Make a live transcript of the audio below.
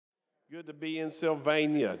Good to be in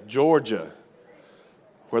Sylvania, Georgia,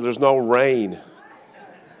 where there's no rain.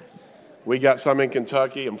 We got some in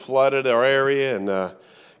Kentucky and flooded our area, and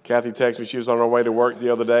Kathy texted me. She was on her way to work the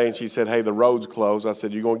other day, and she said, hey, the road's closed. I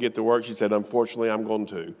said, you going to get to work? She said, unfortunately, I'm going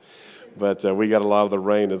to. But we got a lot of the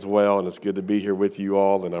rain as well, and it's good to be here with you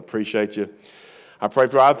all, and I appreciate you. I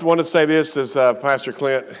want to say this, as Pastor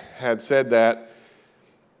Clint had said that,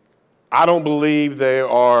 I don't believe there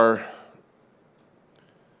are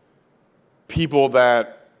people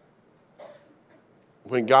that,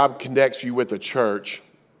 when God connects you with a church,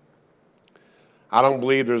 I don't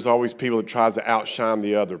believe there's always people that tries to outshine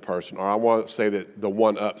the other person, or I want to say that the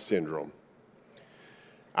one-up syndrome.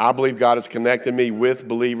 I believe God has connected me with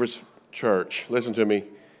Believers Church, listen to me,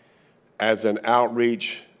 as an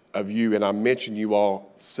outreach of you, and I mention you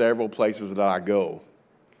all several places that I go,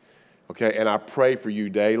 okay, and I pray for you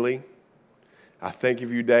daily. I think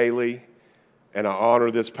of you daily. And I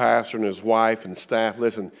honor this pastor and his wife and staff.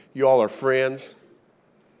 Listen, you all are friends.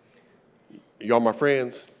 You all my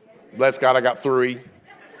friends? Bless God, I got 3.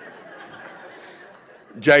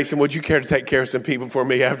 Jason, would you care to take care of some people for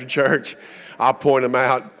me after church? I'll point them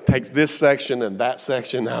out. Take this section and that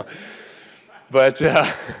section now. But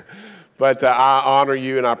I honor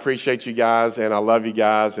you and I appreciate you guys and I love you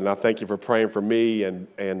guys and I thank you for praying for me and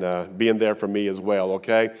being there for me as well,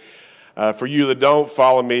 okay? For you that don't,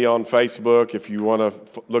 follow me on Facebook if you want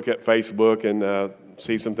to look at Facebook and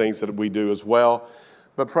see some things that we do as well.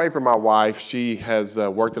 But pray for my wife. She has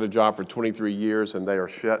worked at a job for 23 years, and they are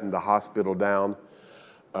shutting the hospital down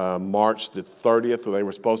March the 30th. They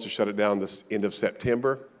were supposed to shut it down this end of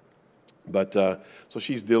September. But so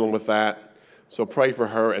she's dealing with that. So pray for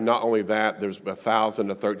her. And not only that, there's 1,000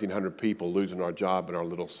 to 1,300 people losing our job in our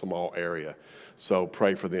little small area. So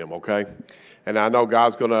pray for them, okay? And I know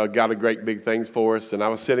God's got a great big things for us. And I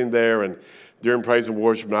was sitting there and during praise and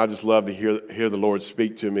worship, and I just love to hear the Lord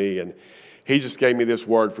speak to me. And he just gave me this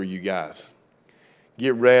word for you guys.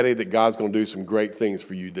 Get ready that God's going to do some great things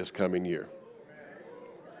for you this coming year.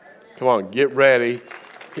 Come on, get ready.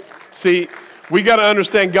 See, we got to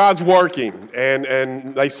understand God's working.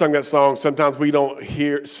 And they sung that song, sometimes we don't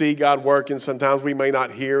see God working. Sometimes we may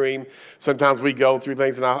not hear him. Sometimes we go through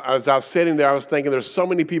things. And as I was sitting there, I was thinking there's so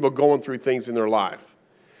many people going through things in their life.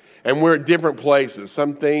 And we're at different places.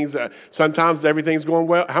 Some things, sometimes everything's going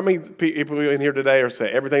well. How many people in here today are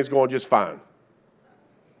saying everything's going just fine?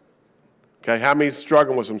 Okay, how many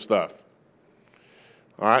struggling with some stuff?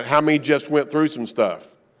 All right, how many just went through some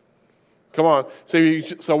stuff? Come on.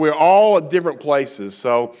 So we're all at different places.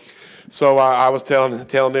 So I was telling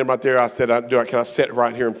them right there, I said, can I sit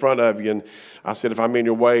right here in front of you? And I said, if I'm in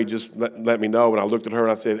your way, just let me know. And I looked at her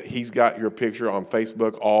and I said, he's got your picture on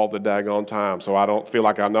Facebook all the daggone time. So I don't feel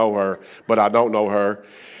like I know her, but I don't know her.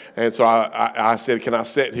 And so I said, can I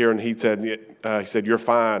sit here? And he said, you're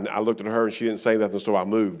fine. I looked at her and she didn't say nothing, so I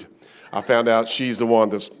moved. I found out she's the one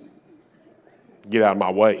that's, get out of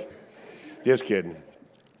my way. Just kidding.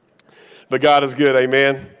 But God is good,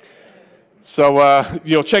 amen. So,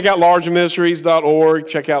 check out largeministries.org.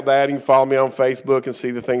 Check out that. You can follow me on Facebook and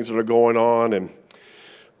see the things that are going on. And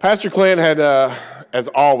Pastor Clint had, as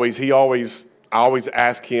always, I always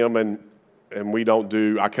ask him, and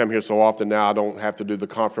I come here so often now, I don't have to do the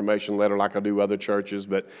confirmation letter like I do other churches,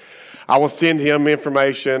 but I will send him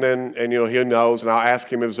information, and he knows, and I'll ask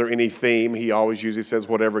him, is there any theme? He always usually says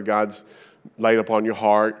whatever God's laid upon your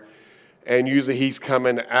heart. And usually he's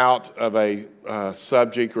coming out of a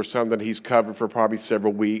subject or something he's covered for probably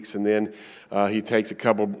several weeks, and then he takes a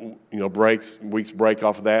couple, weeks break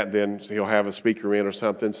off of that, and then he'll have a speaker in or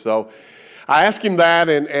something. So I asked him that,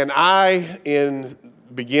 and in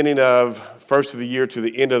beginning of first of the year to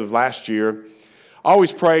the end of last year, I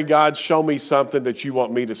always pray, God, show me something that you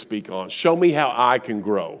want me to speak on. Show me how I can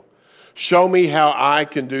grow. Show me how I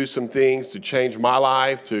can do some things to change my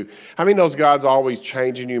life. How many knows God's always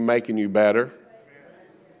changing you, making you better?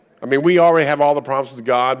 I mean, we already have all the promises of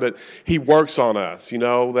God, but he works on us.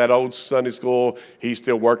 That old Sunday school, he's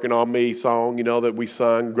still working on me song, that we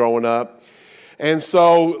sung growing up. And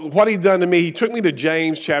so what he done to me, he took me to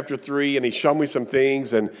James chapter 3, and he showed me some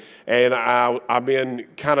things. And I've been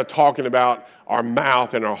kind of talking about our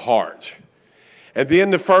mouth and our heart. And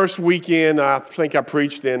then the first weekend, I think I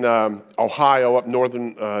preached in Ohio, up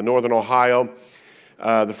northern Ohio,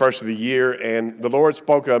 the first of the year. And the Lord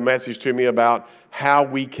spoke a message to me about how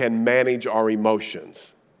we can manage our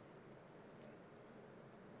emotions.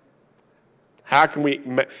 Does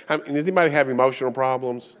anybody have emotional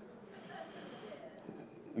problems?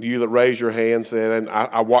 You that raise your hand said, and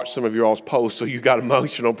I watched some of your all's posts, so you got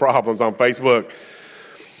emotional problems on Facebook.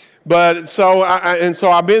 But so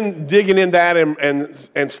I've been digging in that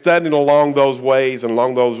and studying along those ways and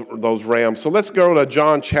along those realms. So let's go to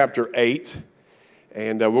John chapter 8.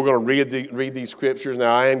 And we're going to read these scriptures.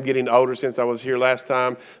 Now, I am getting older since I was here last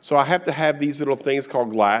time, so I have to have these little things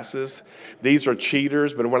called glasses. These are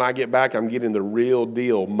cheaters, but when I get back, I'm getting the real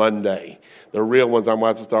deal Monday. The real ones I'm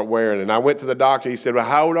about to start wearing. And I went to the doctor. He said, well,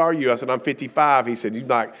 how old are you? I said, I'm 55. He said,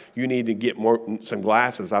 you need to get some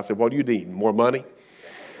glasses. I said, what do you need, more money?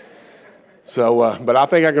 So, but I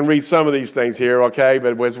think I can read some of these things here, okay?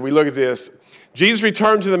 But as we look at this, Jesus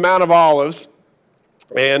returned to the Mount of Olives.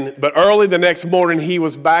 But early the next morning, he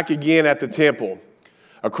was back again at the temple.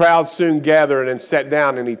 A crowd soon gathered and sat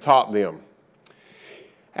down, and he taught them.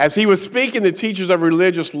 As he was speaking, the teachers of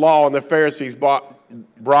religious law and the Pharisees brought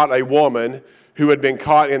a woman who had been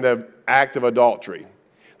caught in the act of adultery.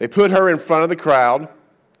 They put her in front of the crowd.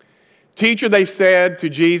 Teacher, they said to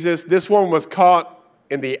Jesus, this woman was caught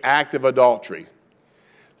in the act of adultery.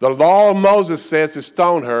 The law of Moses says to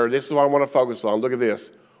stone her. This is what I want to focus on. Look at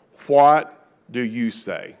this. What do you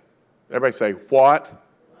say? Everybody say, what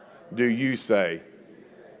do you say?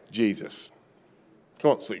 Jesus.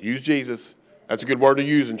 Come on, so use Jesus. That's a good word to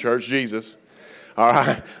use in church, Jesus. All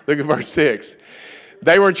right, look at verse 6.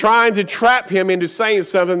 They were trying to trap him into saying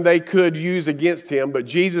something they could use against him, but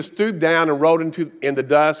Jesus stooped down and wrote in the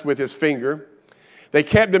dust with his finger. They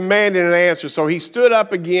kept demanding an answer, so he stood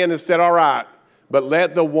up again and said, all right, but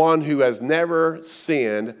let the one who has never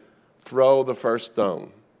sinned throw the first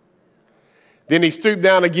stone. Then he stooped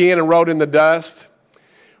down again and wrote in the dust.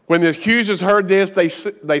 When the accusers heard this,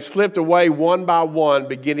 they slipped away one by one,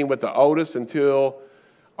 beginning with the oldest, until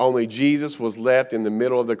only Jesus was left in the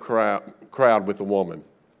middle of the crowd with the woman.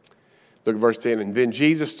 Look at verse 10. And then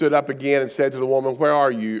Jesus stood up again and said to the woman, where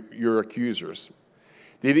are your accusers?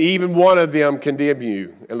 Did even one of them condemn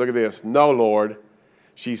you? And look at this. No, Lord,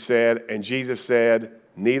 she said. And Jesus said,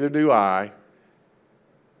 neither do I.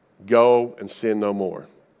 Go and sin no more.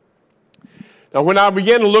 Now, when I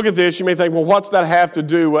begin to look at this, you may think, well, what's that have to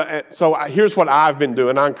do? So here's what I've been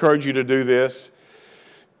doing. I encourage you to do this.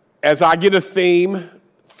 As I get a theme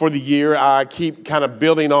for the year, I keep kind of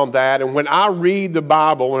building on that. And when I read the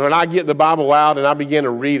Bible, when I get the Bible out and I begin to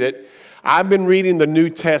read it, I've been reading the New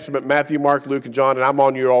Testament, Matthew, Mark, Luke, and John, and I'm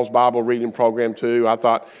on your all's Bible reading program too. I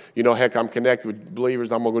thought, heck, I'm connected with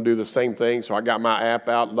believers. I'm going to do the same thing. So I got my app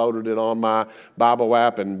out, loaded it on my Bible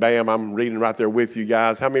app, and bam, I'm reading right there with you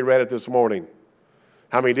guys. How many read it this morning?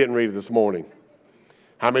 How many didn't read it this morning?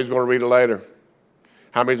 How many's going to read it later?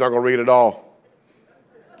 How many's not going to read it all?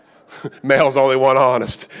 Mel's the only one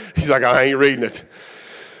honest. He's like, I ain't reading it.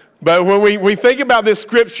 But when we think about this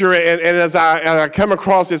scripture, and as I come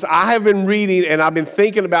across this, I have been reading and I've been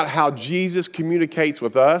thinking about how Jesus communicates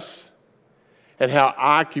with us and how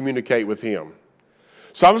I communicate with him.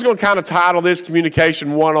 So I'm just going to kind of title this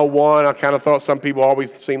Communication 101. I kind of thought some people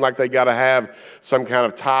always seem like they got to have some kind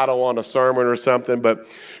of title on a sermon or something. But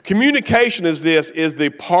communication is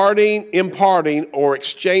the imparting, or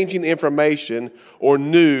exchanging information or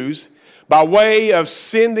news by way of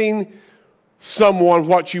sending someone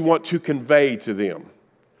what you want to convey to them,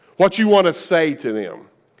 what you want to say to them.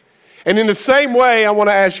 And in the same way, I want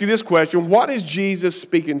to ask you this question. What is Jesus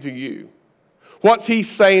speaking to you? What's he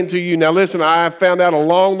saying to you? Now listen, I found out a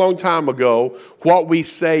long, long time ago what we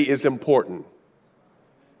say is important.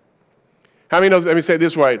 How many knows? Let me say it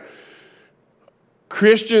this way.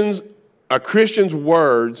 A Christian's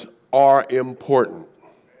words are important.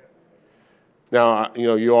 Now,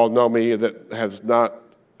 you all know me that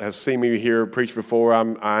has seen me here preach before.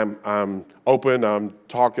 I'm open. I'm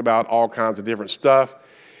talking about all kinds of different stuff.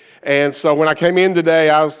 And so when I came in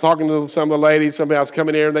today, I was talking to some of the ladies. Somebody else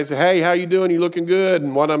coming in, and they said, hey, how you doing? You looking good?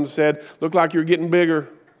 And one of them said, look like you're getting bigger.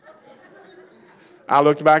 I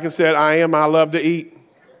looked back and said, I am. I love to eat.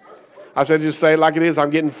 I said, just say it like it is.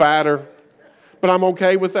 I'm getting fatter. But I'm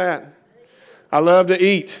okay with that. I love to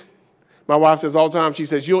eat. My wife says all the time, she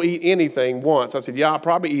says, you'll eat anything once. I said, yeah, I'll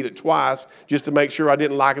probably eat it twice just to make sure I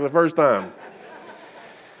didn't like it the first time.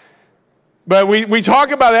 But we talk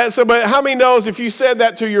about that. So, but how many knows if you said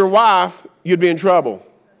that to your wife, you'd be in trouble?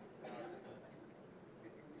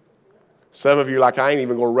 Some of you are like, I ain't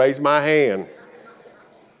even going to raise my hand.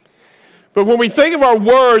 But when we think of our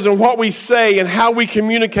words and what we say and how we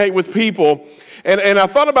communicate with people, and I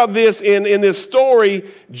thought about this in this story,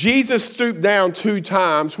 Jesus stooped down 2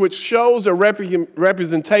 times, which shows a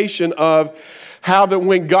representation of how that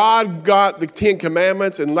when God got the 10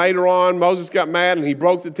 Commandments and later on Moses got mad and he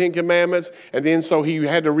broke the 10 Commandments and then so he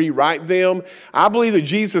had to rewrite them. I believe that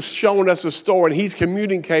Jesus is showing us a story and he's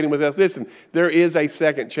communicating with us. Listen, there is a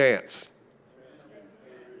second chance.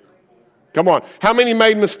 Come on. How many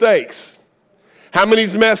made mistakes? How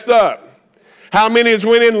many's messed up? How many has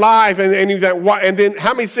went in life and then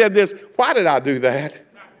how many said this, why did I do that?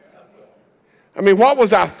 I mean, what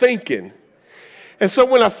was I thinking? And so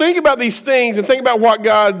when I think about these things and think about what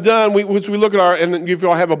God's done, which we look at and if you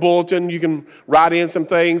all have a bulletin, you can write in some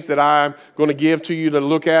things that I'm going to give to you to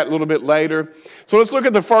look at a little bit later. So let's look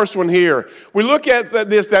at the first one here. We look at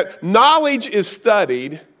that knowledge is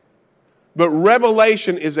studied, but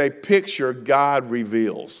revelation is a picture God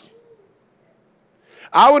reveals.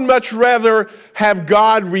 I would much rather have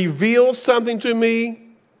God reveal something to me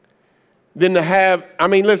than to have,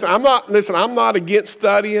 I'm not against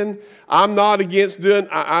studying. I'm not against doing,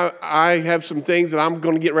 I have some things that I'm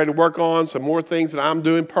going to get ready to work on, some more things that I'm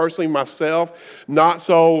doing personally myself. Not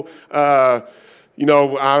so, I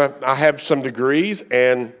have some degrees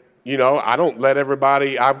and, I don't let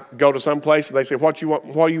everybody, I go to some place and they say, what do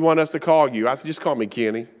you want us to call you? I said, just call me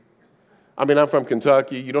Kenny. I'm from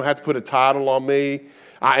Kentucky. You don't have to put a title on me.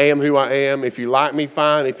 I am who I am. If you like me,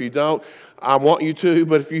 fine. If you don't, I want you to.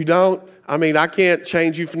 But if you don't, I can't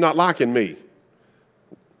change you for not liking me.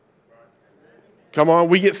 Come on.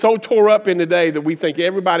 We get so tore up in today that we think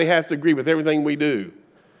everybody has to agree with everything we do.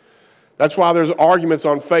 That's why there's arguments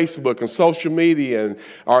on Facebook and social media and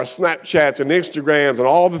our Snapchats and Instagrams and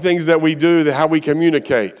all the things that we do, how we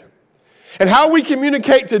communicate. And how we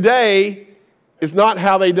communicate today is not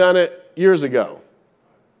how they done it years ago.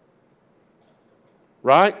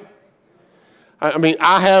 Right?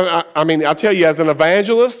 I'll tell you, as an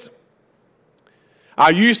evangelist, I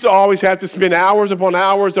used to always have to spend hours upon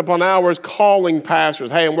hours upon hours calling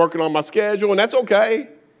pastors. Hey, I'm working on my schedule, and that's okay.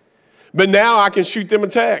 But now I can shoot them a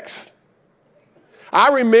text. I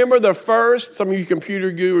remember some of you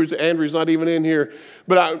computer gurus, Andrew's not even in here,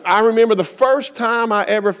 but I remember the first time I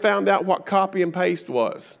ever found out what copy and paste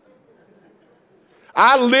was.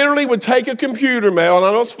 I literally would take a computer mail, and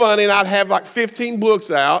I know it's funny, and I'd have like 15 books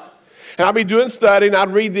out, and I'd be doing study, and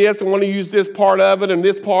I'd read this and want to use this part of it and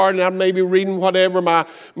this part, and I'd maybe reading whatever, my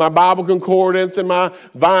Bible concordance and my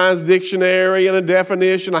Vine's dictionary and a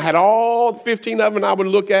definition. I had all 15 of them, and I would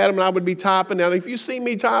look at them, and I would be typing. Now, if you see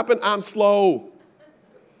me typing, I'm slow.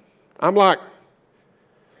 I'm like,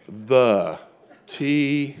 the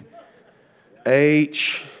T-H,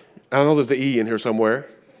 I don't know there's an E in here somewhere.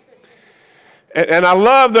 And I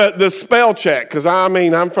love the spell check because,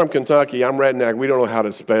 I'm from Kentucky. I'm redneck. We don't know how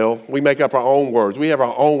to spell. We make up our own words. We have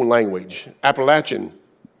our own language. Appalachian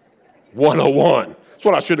 101. That's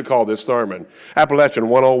what I should have called this sermon. Appalachian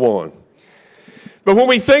 101. But when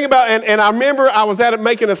we think about, and I remember I was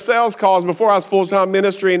making a sales calls before I was full-time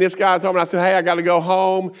ministry, and this guy told me, I said, hey, I got to go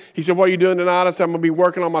home. He said, what are you doing tonight? I said, I'm going to be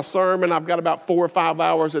working on my sermon. I've got about 4 or 5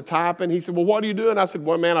 hours of typing. He said, well, what are you doing? I said,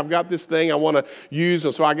 well, man, I've got this thing I want to use,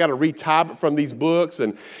 and so I got to retype it from these books.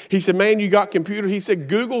 And he said, man, you got computer? He said,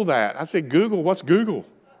 Google that. I said, Google? What's Google?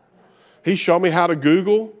 He showed me how to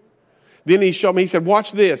Google. Then he showed me, he said,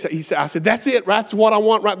 watch this. I said, that's it. That's what I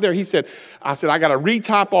want right there. I said, I got to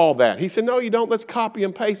retype all that. He said, no, you don't. Let's copy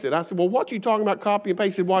and paste it. I said, well, what are you talking about copy and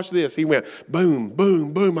paste? He said, watch this. He went, boom,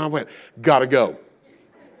 boom, boom. I went, got to go.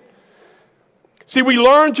 See, we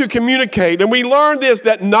learn to communicate, and we learn this,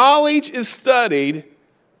 that knowledge is studied,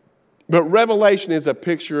 but revelation is a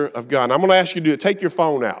picture of God. And I'm going to ask you to take your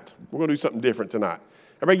phone out. We're going to do something different tonight.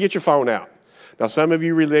 Everybody get your phone out. Now, some of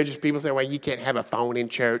you religious people say, well, you can't have a phone in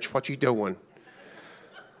church. What you doing?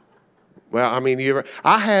 Well,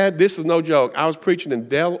 this is no joke. I was preaching in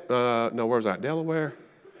Delaware?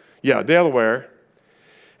 Yeah, Delaware.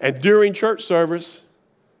 And during church service,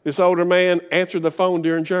 this older man answered the phone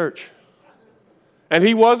during church. And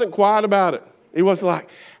he wasn't quiet about it. He wasn't like,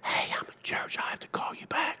 hey, I'm in church. I have to call you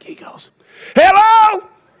back. He goes, hello?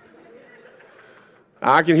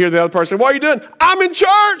 I can hear the other person, what are you doing? I'm in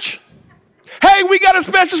church. Hey, we got a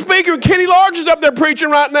special speaker. Kenny Large is up there preaching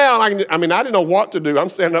right now. And I didn't know what to do. I'm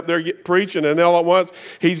standing up there preaching, and then all at once,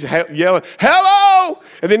 he's yelling, hello!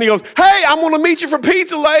 And then he goes, hey, I'm going to meet you for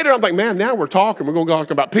pizza later. I'm like, man, now we're talking. We're going to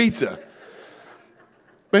talk about pizza.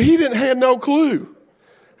 But he had no clue,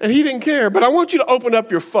 and he didn't care. But I want you to open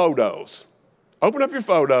up your photos. Open up your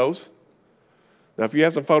photos. Now, if you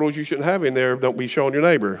have some photos you shouldn't have in there, don't be showing your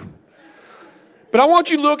neighbor. But I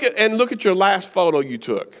want you to look at your last photo you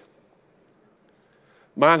took.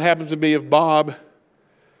 Mine happens to be of Bob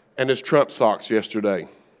and his Trump socks yesterday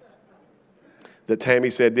that Tammy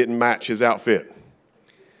said didn't match his outfit.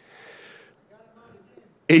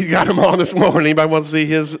 He's got them on this morning. Anybody want to see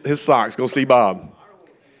his socks? Go see Bob.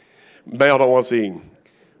 Mel don't want to see him.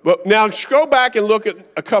 But now scroll back and look at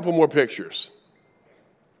a couple more pictures.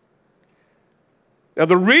 Now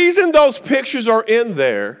the reason those pictures are in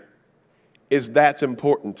there is that's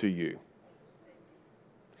important to you.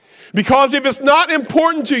 Because if it's not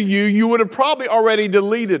important to you, you would have probably already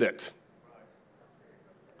deleted it.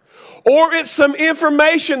 Or it's some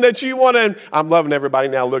information that you want to, I'm loving everybody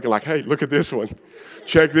now looking like, hey, look at this one.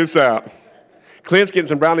 Check this out. Clint's getting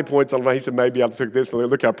some brownie points on it. He said, maybe I'll take this one.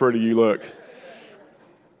 Look how pretty you look.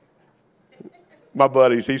 My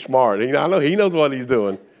buddies, he's smart. I know he knows what he's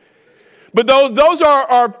doing. But those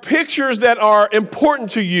are pictures that are important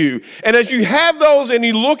to you. And as you have those and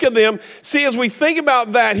you look at them, see, as we think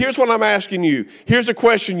about that, here's what I'm asking you. Here's a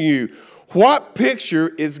question to you. What picture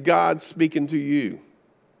is God speaking to you?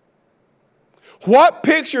 What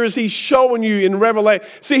picture is he showing you in Revelation?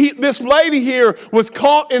 See, this lady here was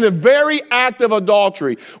caught in the very act of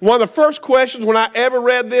adultery. One of the first questions when I ever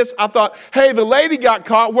read this, I thought, hey, the lady got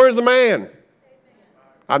caught. Where's the man?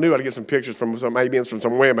 I knew I'd get some pictures from some amens from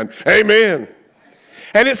some women. Amen.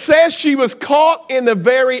 And it says she was caught in the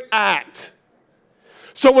very act.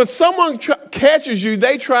 So when someone catches you,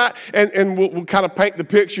 they try, and we'll kind of paint the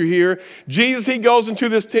picture here. Jesus, he goes into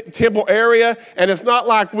this temple area, and it's not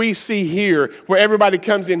like we see here, where everybody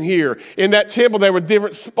comes in here. In that temple, there were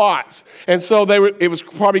different spots. And so it was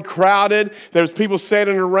probably crowded. There was people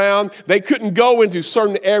sitting around. They couldn't go into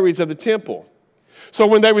certain areas of the temple. So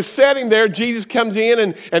when they were sitting there, Jesus comes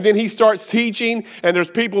in, and then he starts teaching, and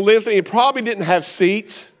there's people listening. He probably didn't have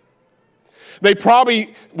seats. They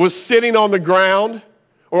probably was sitting on the ground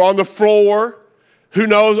or on the floor. Who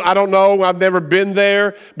knows? I don't know. I've never been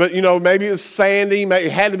there. But, maybe it was sandy. Maybe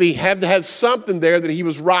it had to have something there that he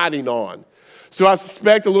was riding on. So I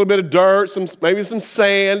suspect a little bit of dirt, maybe some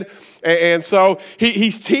sand. And so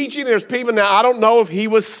he's teaching. There's people. Now, I don't know if he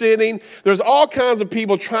was sitting. There's all kinds of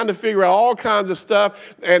people trying to figure out all kinds of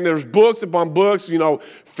stuff. And there's books upon books,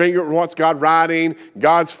 figure what's God writing,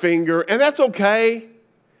 God's finger. And that's okay.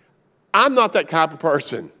 I'm not that type of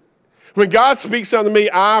person. When God speaks something to me,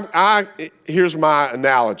 here's my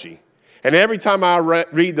analogy. And every time I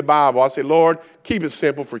read the Bible, I say, Lord, keep it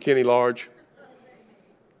simple for Kenny Large.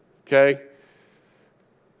 Okay?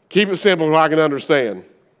 Keep it simple so I can understand.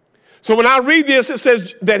 So when I read this, it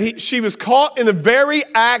says that she was caught in the very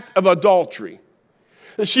act of adultery.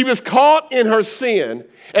 That she was caught in her sin,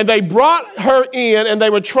 and they brought her in, and they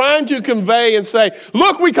were trying to convey and say,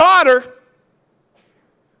 look, we caught her.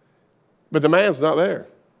 But the man's not there.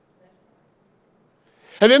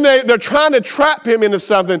 And then they're trying to trap him into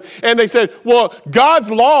something. And they said, well,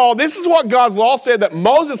 God's law, this is what God's law said that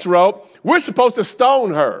Moses wrote. We're supposed to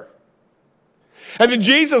stone her. And then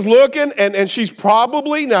Jesus looking, and she's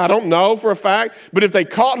probably, now I don't know for a fact, but if they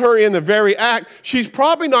caught her in the very act, she's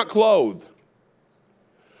probably not clothed.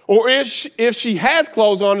 Or if she has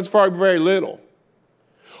clothes on, it's probably very little.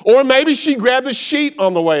 Or maybe she grabbed a sheet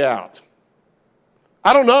on the way out.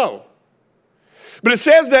 I don't know. But it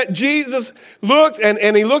says that Jesus looked,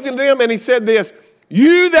 and he looked at them, and he said this,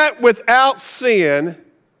 you that without sin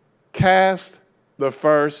cast the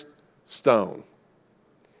first stone.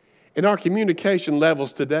 In our communication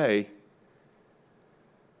levels today,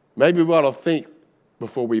 maybe we ought to think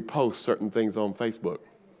before we post certain things on Facebook.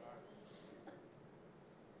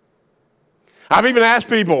 I've even asked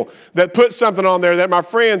people that put something on there that my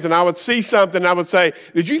friends, and I would see something, and I would say,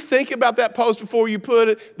 did you think about that post before you put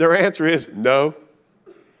it? Their answer is no.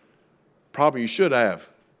 Probably you should have.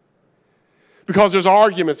 Because there's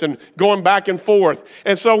arguments and going back and forth.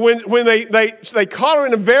 And so when they caught her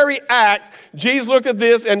in the very act, Jesus looked at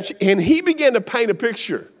this and he began to paint a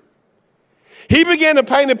picture. He began to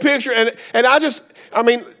paint a picture. And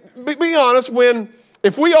be honest,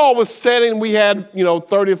 if we all was sitting, we had,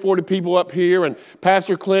 30 or 40 people up here, and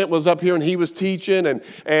Pastor Clint was up here and he was teaching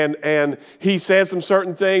and he said some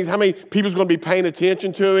certain things. How many people's going to be paying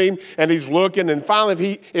attention to him? And he's looking, and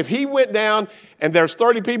finally if he went down and there's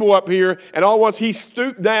 30 people up here, and all at once he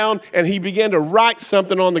stooped down and he began to write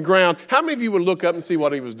something on the ground, how many of you would look up and see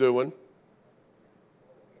what he was doing?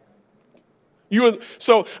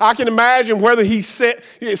 So I can imagine whether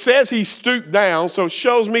it says he stooped down, so it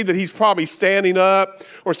shows me that he's probably standing up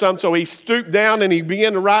or something. So he stooped down and he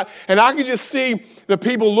began to write. And I could just see the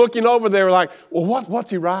people looking over there like, well, what's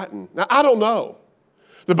he writing? Now, I don't know.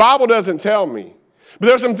 The Bible doesn't tell me. But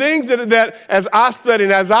there's some things that as I study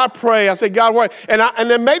and as I pray, I say, God, what? And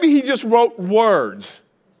then maybe he just wrote words.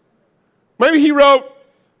 Maybe he wrote,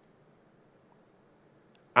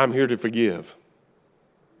 I'm here to forgive.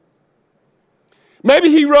 Maybe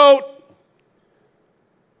he wrote,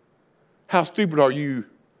 how stupid are you,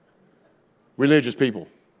 religious people?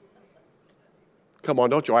 Come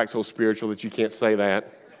on, don't you act so spiritual that you can't say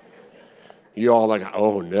that. You all like,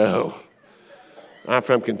 oh no, I'm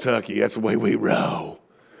from Kentucky, that's the way we roll.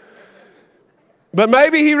 But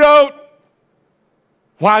maybe he wrote,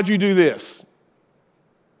 why'd you do this?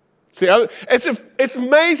 See, it's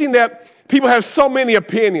amazing that people have so many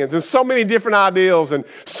opinions and so many different ideals and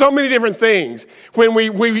so many different things when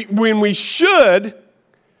we should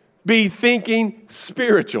be thinking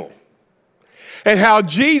spiritual and how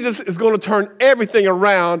Jesus is going to turn everything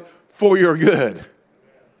around for your good.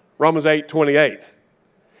 Romans 8:28.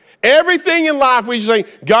 Everything in life we say,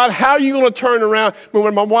 God, how are you going to turn around? But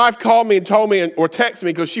when my wife called me and told me or texted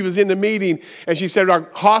me because she was in the meeting and she said our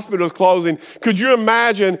hospital is closing, could you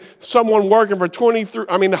imagine someone working for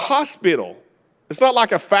the hospital. It's not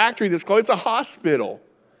like a factory that's closed. It's a hospital.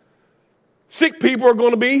 Sick people are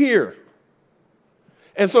going to be here.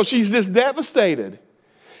 And so she's just devastated.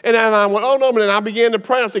 And then I went, oh no, and then I began to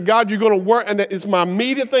pray. I said, God, you're going to work. And it's my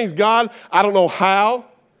immediate things. God, I don't know how.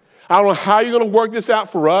 I don't know how you're going to work this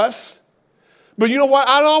out for us. But you know what?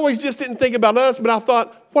 I always just didn't think about us, but I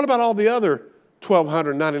thought, what about all the other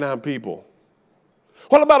 1,299 people?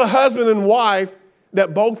 What about a husband and wife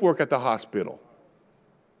that both work at the hospital?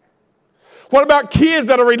 What about kids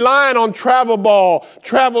that are relying on travel ball,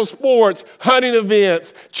 travel sports, hunting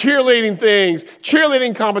events, cheerleading things,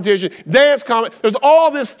 cheerleading competition, dance competition? There's all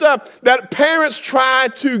this stuff that parents try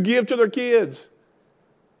to give to their kids.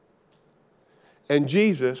 And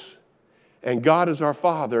Jesus, and God as our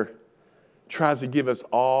Father, tries to give us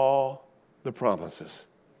all the promises.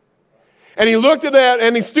 And he looked at that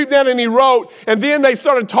and he stooped down and he wrote, and then they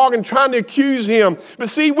started talking, trying to accuse him. But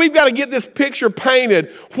see, we've got to get this picture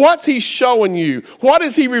painted. What's he showing you? What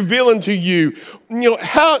is he revealing to you?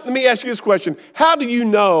 Let me ask you this question. How do you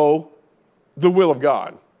know the will of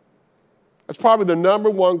God? That's probably the number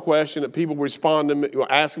one question that people respond to me,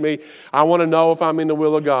 ask me. I want to know if I'm in the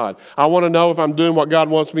will of God. I want to know if I'm doing what God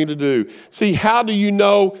wants me to do. See, how do you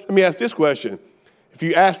know? Let me ask this question. If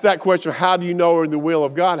you ask that question, how do you know the will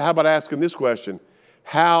of God? How about asking this question?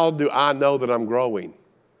 How do I know that I'm growing?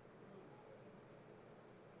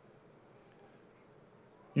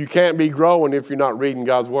 You can't be growing if you're not reading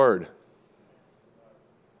God's word.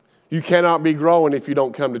 You cannot be growing if you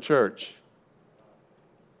don't come to church.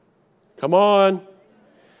 Come on.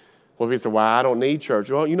 Well, if you say, well, I don't need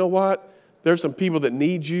church. Well, you know what? There's some people that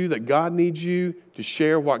need you, that God needs you to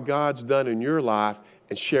share what God's done in your life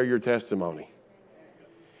and share your testimony.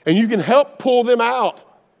 And you can help pull them out.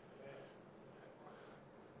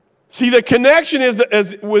 See, the connection is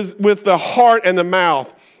with the heart and the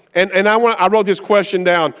mouth. And I wrote this question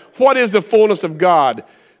down. What is the fullness of God?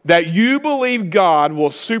 That you believe God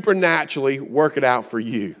will supernaturally work it out for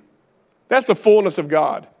you. That's the fullness of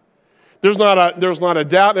God. There's not a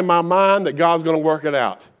doubt in my mind that God's going to work it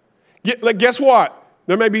out. Guess what?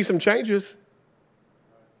 There may be some changes.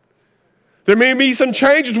 There may be some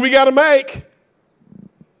changes we got to make.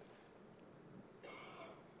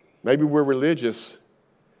 Maybe we're religious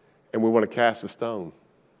and we want to cast a stone.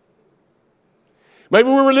 Maybe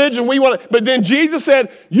we're religious and we want to, but then Jesus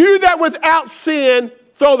said, you that without sin,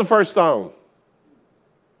 throw the first stone.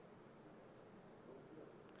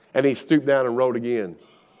 And he stooped down and wrote again.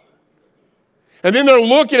 And then they're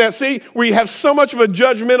looking at, see, we have so much of a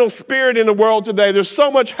judgmental spirit in the world today. There's so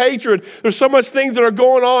much hatred. There's so much things that are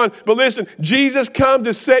going on. But listen, Jesus come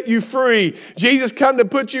to set you free. Jesus come to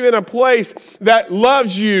put you in a place that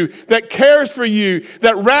loves you, that cares for you,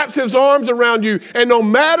 that wraps his arms around you. And no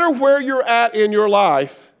matter where you're at in your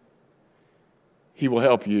life, he will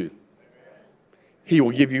help you. He will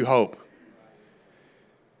give you hope.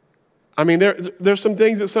 I mean, there's some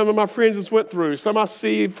things that some of my friends just went through. Some I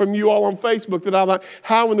see from you all on Facebook that I'm like,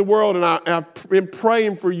 how in the world? And I've been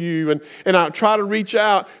praying for you, and I try to reach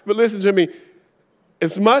out. But listen to me.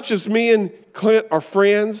 As much as me and Clint are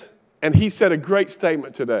friends, and he said a great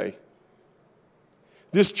statement today,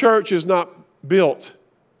 this church is not built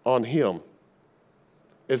on him.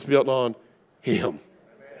 It's built on him.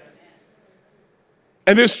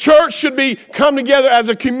 And this church should come together as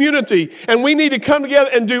a community. And we need to come together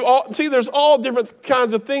and do there's all different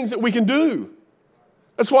kinds of things that we can do.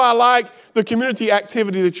 That's why I like the community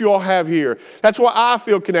activity that you all have here. That's why I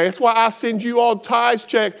feel connected. That's why I send you all tithes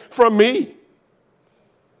check from me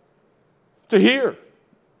to here.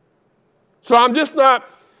 So I'm just not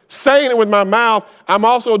saying it with my mouth. I'm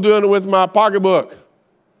also doing it with my pocketbook.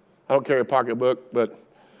 I don't carry a pocketbook, but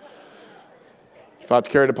if I had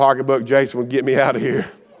to carry the pocketbook, Jason would get me out of here.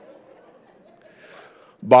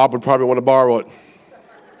 Bob would probably want to borrow it.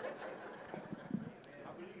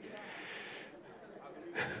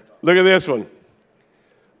 Look at this one.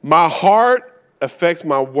 My heart affects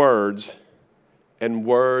my words, and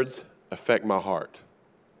words affect my heart.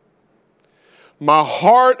 My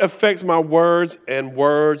heart affects my words, and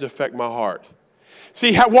words affect my heart.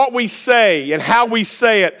 See, what we say and how we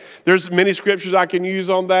say it. There's many scriptures I can use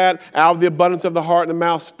on that. Out of the abundance of the heart, the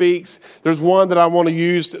mouth speaks. There's one that I want to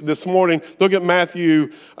use this morning. Look at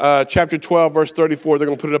Matthew chapter 12, verse 34. They're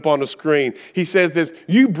going to put it up on the screen. He says this,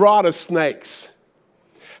 you brought us snakes.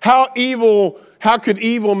 How could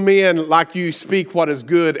evil men like you speak what is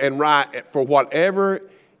good and right? For whatever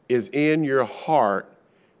is in your heart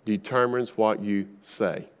determines what you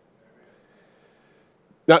say.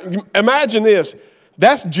 Now, imagine this.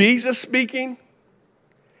 That's Jesus speaking,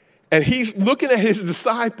 and he's looking at his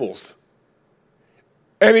disciples.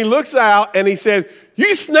 And he looks out and he says,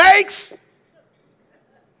 you snakes,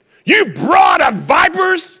 you brood of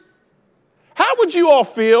vipers. How would you all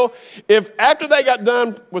feel if after they got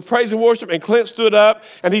done with praise and worship and Clint stood up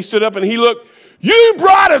and he looked, you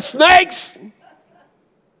brood of snakes?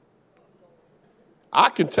 I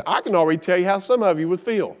can already tell you how some of you would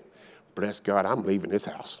feel. Bless God, I'm leaving this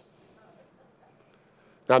house.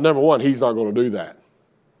 Now, number one, he's not going to do that.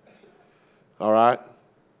 All right?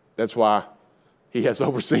 That's why he has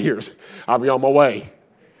overseers. I'll be on my way.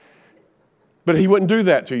 But he wouldn't do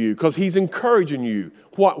that to you because he's encouraging you.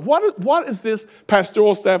 What is this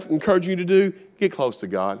pastoral staff encouraging you to do? Get close to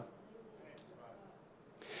God.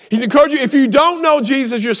 He's encouraging you, if you don't know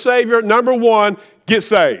Jesus, your Savior, number one, get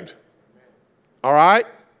saved. All right?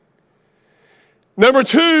 Number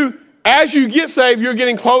two, as you get saved, you're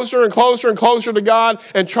getting closer and closer and closer to God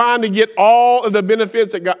and trying to get all of the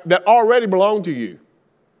benefits that already belong to you.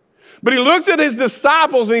 But he looks at his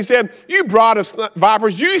disciples and he said, you brought us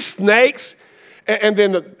vipers, you snakes. And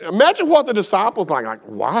then imagine what the disciples like,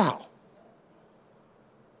 wow.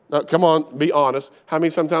 Now, come on, be honest. How many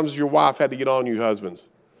sometimes your wife had to get on you, husbands?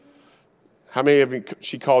 How many of you,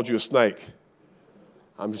 she called you a snake?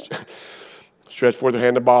 I'm just stretch forth their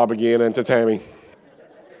hand to Bob again and to Tammy.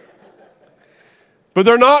 But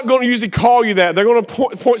they're not going to usually call you that. They're going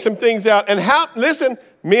to point some things out. And listen,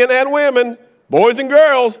 men and women, boys and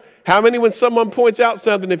girls, how many when someone points out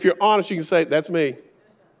something, if you're honest, you can say, that's me.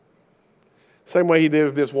 Same way he did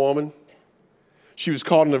with this woman. She was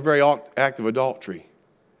caught in a very act of adultery.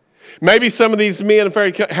 Maybe some of these men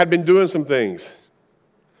had been doing some things.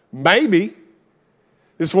 Maybe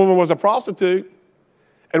this woman was a prostitute,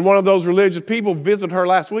 and one of those religious people visited her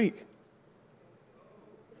last week.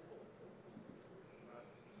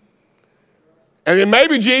 And then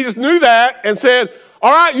maybe Jesus knew that and said,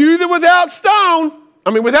 all right, you that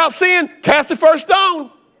without sin, cast the first stone.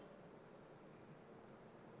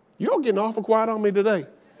 You're getting awful quiet on me today.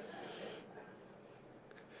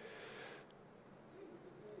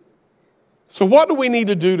 So what do we need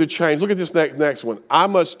to do to change? Look at this next one. I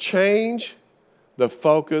must change the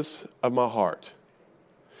focus of my heart.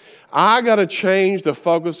 I got to change the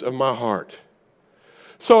focus of my heart.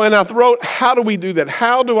 So, and I wrote, how do we do that?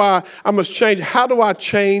 How do I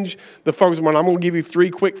change the focus of my heart? I'm going to give you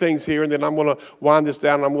 3 quick things here, and then I'm going to wind this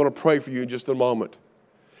down, and I'm going to pray for you in just a moment.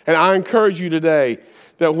 And I encourage you today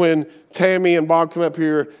that when Tammy and Bob come up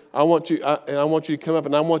here, I want you to come up,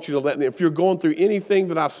 and I want you to let them, if you're going through anything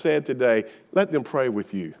that I've said today, let them pray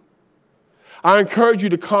with you. I encourage you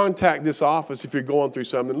to contact this office if you're going through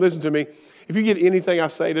something. Listen to me. If you get anything I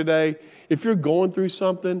say today, if you're going through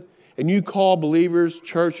something, and you call Believers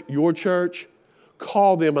Church your church,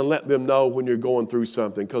 call them and let them know when you're going through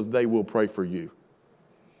something because they will pray for you.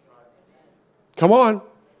 Come on.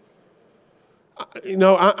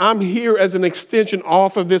 I'm here as an extension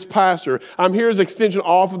off of this pastor. I'm here as an extension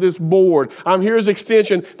off of this board. I'm here as an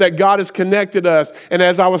extension that God has connected us. And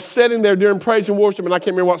as I was sitting there during praise and worship, and I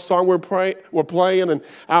can't remember what song we're playing, and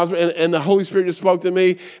the Holy Spirit just spoke to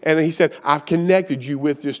me, and he said, I've connected you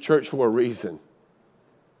with this church for a reason.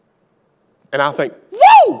 And I think,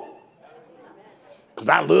 woo! Because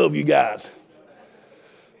I love you guys.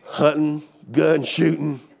 Hunting, gun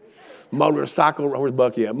shooting, motorcycle, where's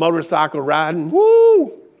Bucky at? Motorcycle riding,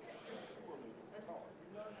 woo!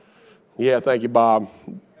 Yeah, thank you, Bob.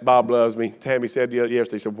 Bob loves me. Tammy said yesterday,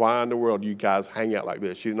 she said, why in the world do you guys hang out like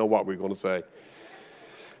this? She didn't know what we were going to say.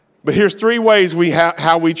 But here's 3 ways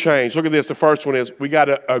how we change. Look at this. The first one is we got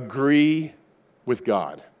to agree with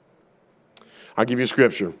God. I'll give you a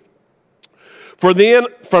scripture. From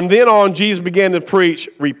then on, Jesus began to preach,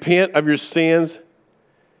 repent of your sins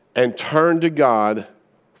and turn to God,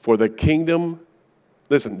 for the kingdom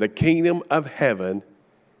of heaven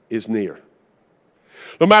is near.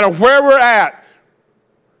 No matter where we're at,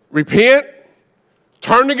 repent,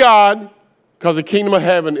 turn to God, because the kingdom of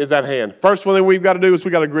heaven is at hand. First one that we've got to do is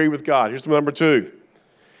we've got to agree with God. Here's number 2,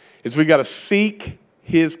 is we've got to seek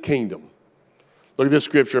his kingdom. Look at this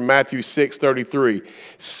scripture in Matthew 6:33.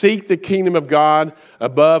 Seek the kingdom of God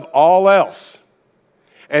above all else,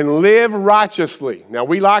 and live righteously. Now,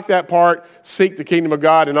 we like that part, seek the kingdom of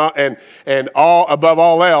God and all above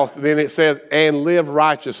all else. Then it says, and live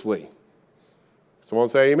righteously. Someone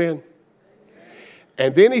say amen.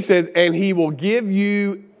 And then he says, and he will give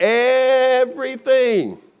you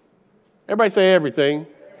everything. Everybody say everything.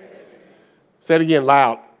 Say it again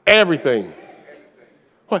loud. Everything.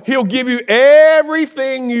 He'll give you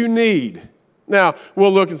everything you need. Now,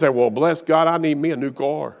 we'll look and say, well, bless God, I need me a new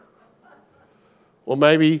car. Well,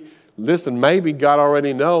 maybe God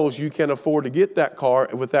already knows you can't afford to get that car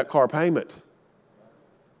with that car payment.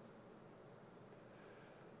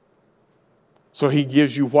 So he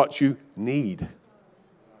gives you what you need.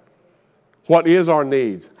 What is our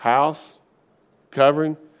needs? House,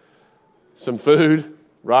 covering, some food,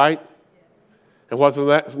 right? And what's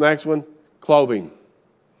the next one? Clothing.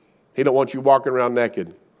 He don't want you walking around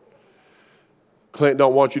naked. Clint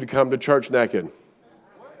don't want you to come to church naked.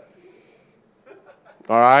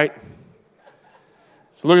 All right?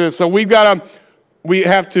 So look at this. So we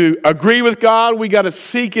have to agree with God. We got to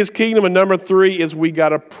seek his kingdom. And number 3 is we got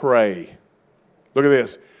to pray. Look at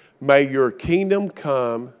this. May your kingdom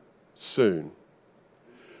come soon.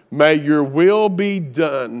 May your will be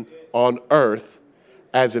done on earth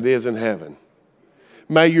as it is in heaven.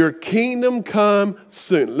 May your kingdom come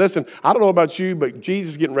soon. Listen, I don't know about you, but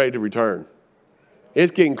Jesus is getting ready to return.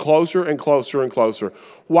 It's getting closer and closer and closer.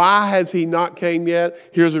 Why has he not came yet?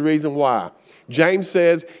 Here's the reason why. James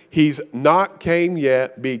says he's not came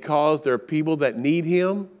yet because there are people that need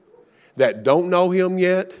him, that don't know him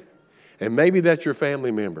yet, and maybe that's your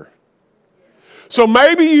family member. So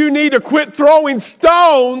maybe you need to quit throwing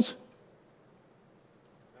stones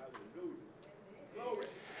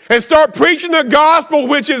and start preaching the gospel,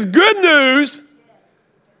 which is good news,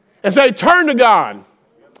 and say, turn to God.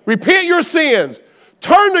 Repent your sins.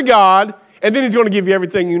 Turn to God, and then he's going to give you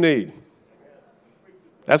everything you need.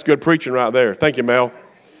 That's good preaching right there. Thank you, Mel.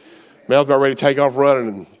 Mel's about ready to take off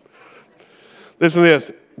running. Listen to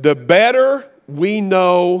this. The better we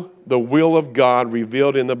know the will of God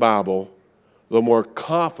revealed in the Bible, the more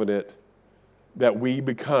confident that we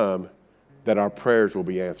become that our prayers will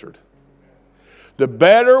be answered. The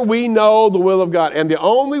better we know the will of God. And the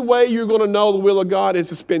only way you're going to know the will of God is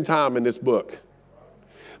to spend time in this book.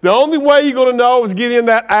 The only way you're going to know is get in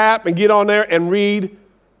that app and get on there and read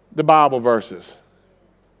the Bible verses.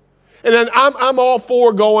 And then I'm all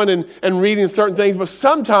for going and reading certain things, but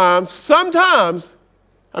sometimes,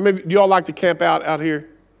 I mean, do you all like to camp out here?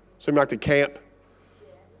 Some like to camp?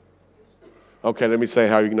 Okay, let me say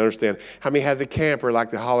how you can understand. How many has a camper like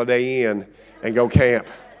the Holiday Inn and go camp?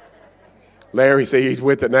 Larry said he's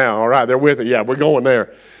with it now. All right, they're with it. Yeah, we're going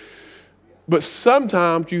there. But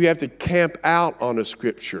sometimes you have to camp out on a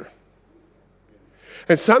scripture.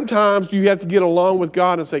 And sometimes you have to get along with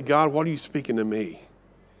God and say, God, what are you speaking to me?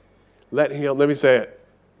 Let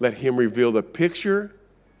him reveal the picture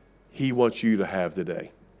he wants you to have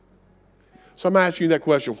today. So I'm asking you that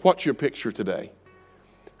question. What's your picture today?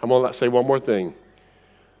 I'm going to say one more thing.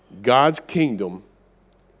 God's kingdom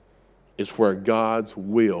is where God's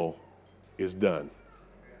will is done.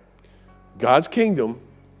 God's kingdom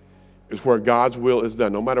is where God's will is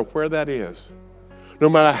done, no matter where that is, no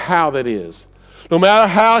matter how that is, no matter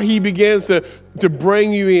how he begins to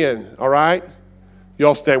bring you in, all right? You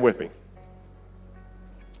all stand with me.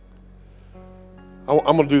 I'm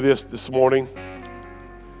going to do this morning.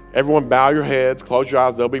 Everyone bow your heads, close your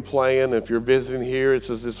eyes. They'll be playing. If you're visiting here, this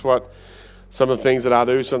is what some of the things that I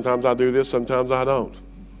do. Sometimes I do this, sometimes I don't.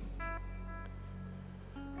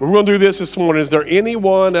 We're going to do this morning. Is there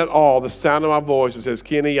anyone at all, the sound of my voice, that says,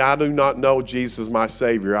 Kenny, I do not know Jesus as my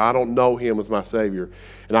Savior. I don't know him as my Savior,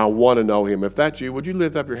 and I want to know him. If that's you, would you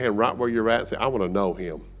lift up your hand right where you're at and say, I want to know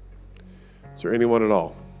him? Is there anyone at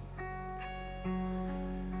all?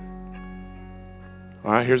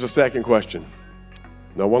 All right, here's a second question.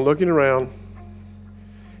 No one looking around.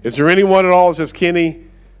 Is there anyone at all that says, Kenny,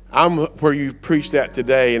 I'm where you preached that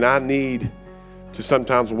today, and I need to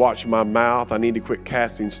sometimes watch my mouth. I need to quit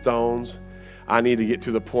casting stones. I need to get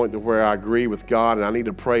to the point to where I agree with God, and I need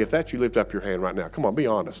to pray. If that's you, lift up your hand right now. Come on, be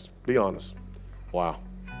honest. Be honest. Wow.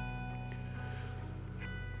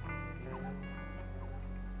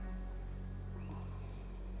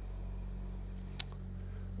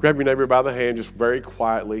 Grab your neighbor by the hand just very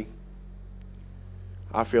quietly.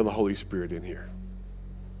 I feel the Holy Spirit in here.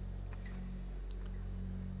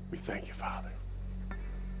 We thank you, Father.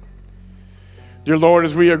 Dear Lord,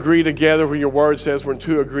 as we agree together, when your word says, when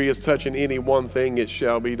two agree as touching any one thing, it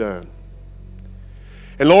shall be done.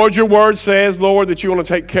 And Lord, your word says, Lord, that you want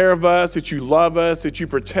to take care of us, that you love us, that you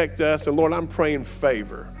protect us. And Lord, I'm praying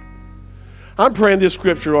favor. I'm praying this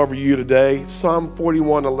scripture over you today. Psalm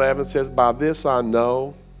 41:11 says, by this I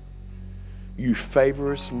know you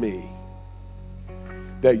favorest me,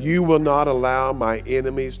 that you will not allow my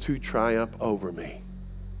enemies to triumph over me.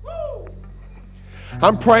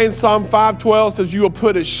 I'm praying Psalm 5:12 says you will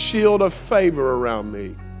put a shield of favor around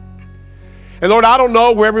me. And Lord, I don't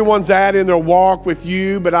know where everyone's at in their walk with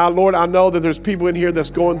you, but Lord, I know that there's people in here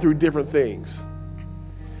that's going through different things.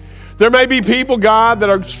 There may be people, God, that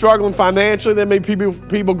are struggling financially. There may be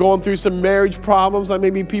people going through some marriage problems. There may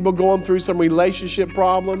be people going through some relationship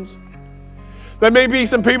problems. There may be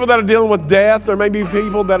some people that are dealing with death. There may be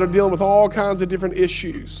people that are dealing with all kinds of different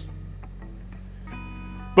issues.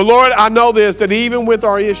 But Lord, I know this, that even with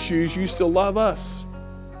our issues, you still love us.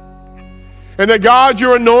 And that God,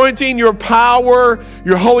 your anointing, your power,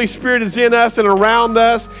 your Holy Spirit is in us and around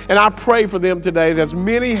us. And I pray for them today. There's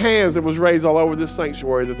many hands that was raised all over this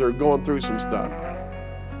sanctuary that they're going through some stuff.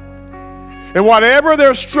 And whatever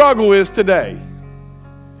their struggle is today,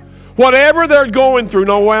 whatever they're going through,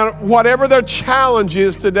 whatever their challenge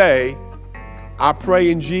is today, I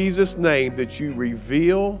pray in Jesus' name that you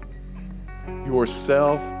reveal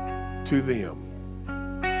yourself to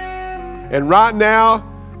them. And right now,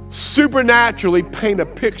 supernaturally paint a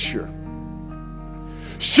picture.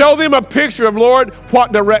 Show them a picture of, Lord,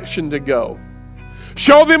 what direction to go.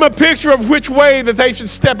 Show them a picture of which way that they should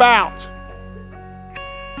step out.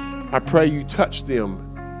 I pray you touch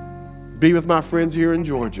them. Be with my friends here in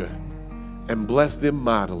Georgia and bless them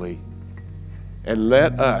mightily. And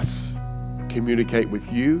let us communicate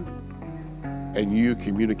with you and you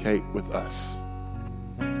communicate with us.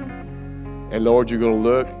 And Lord, you're going to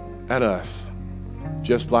look at us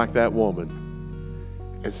just like that woman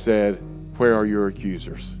and said, where are your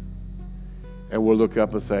accusers? And we'll look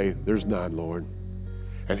up and say, there's none, Lord.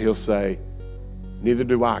 And he'll say, neither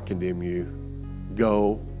do I condemn you.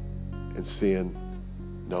 Go and sin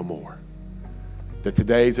no more. That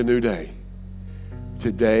today's a new day.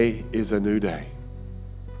 Today is a new day.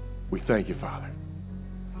 We thank you, Father.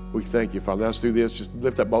 We thank you, Father. Now let's do this. Just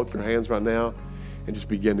lift up both your hands right now and just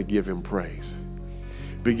begin to give him praise.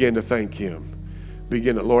 Begin to thank him.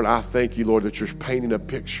 Begin to, Lord, I thank you, Lord, that you're painting a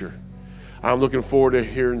picture. I'm looking forward to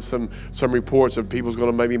hearing some reports of people's going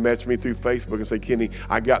to maybe message me through Facebook and say, Kenny,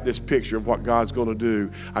 I got this picture of what God's going to do.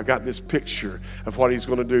 I got this picture of what he's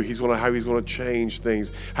going to do. How he's going to change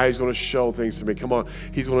things, how he's going to show things to me. Come on,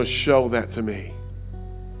 he's going to show that to me.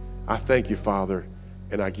 I thank you, Father,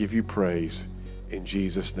 and I give you praise in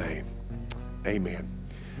Jesus' name. Amen.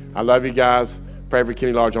 I love you guys. Pray for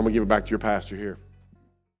Kenny Large. I'm going to give it back to your pastor here.